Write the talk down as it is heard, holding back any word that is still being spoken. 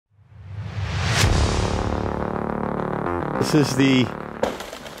This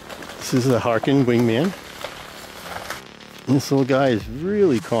is the Harkin wingman. And this little guy is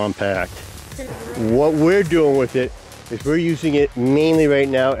really compact. What we're doing with it is we're using it mainly right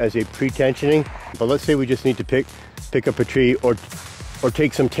now as a pre-tensioning. But let's say we just need to pick up a tree or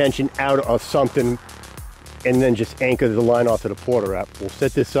take some tension out of something and then just anchor the line off to the porter wrap. We'll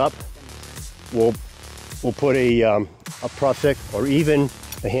set this up. We'll put a prusik or even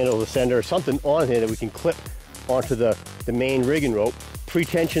the handle of the sender or something on here that we can clip onto the main rigging rope,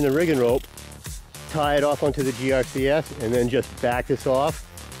 pre-tension the rigging rope, tie it off onto the GRCS, and then just back this off,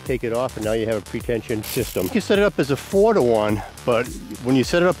 take it off, and now you have a pre-tension system. You can set it up as a 4-to-1, but when you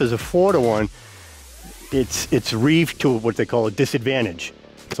set it up as a 4-to-1, it's reeved to what they call a disadvantage.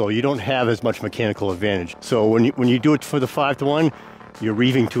 So you don't have as much mechanical advantage. So when you do it for the 5-to-1, you're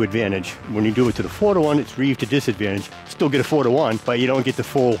reeving to advantage. When you do it to the 4-to-1, it's reeved to disadvantage. Still get a 4-to-1, but you don't get the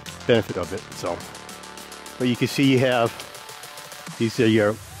full benefit of it. So, but you can see you have, these are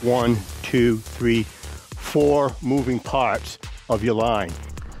your 1, 2, 3, 4 moving parts of your line.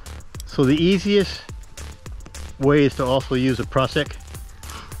 So the easiest way is to also use a prusik,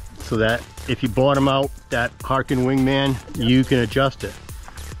 so that if you bottom out that Harkin wingman, you can adjust it.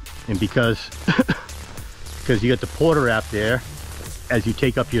 And because you got the porter wrap there, as you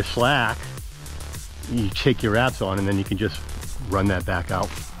take up your slack, you take your wraps on and then you can just run that back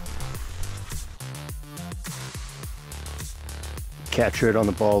out. Capture it on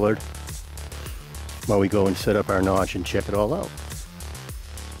the bollard while we go and set up our notch and check it all out.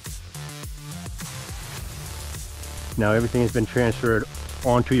 Now everything has been transferred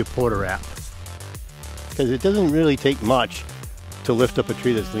onto your porter wrap, because it doesn't really take much to lift up a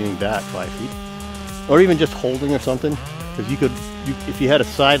tree that's leaning back 5 feet, or even just holding or something. Because if you had a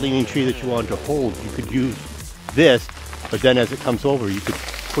side leaning tree that you wanted to hold, you could use this, but then as it comes over, you could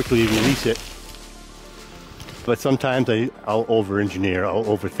quickly release it. But sometimes I'll over-engineer, I'll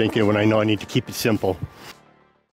overthink it when I know I need to keep it simple.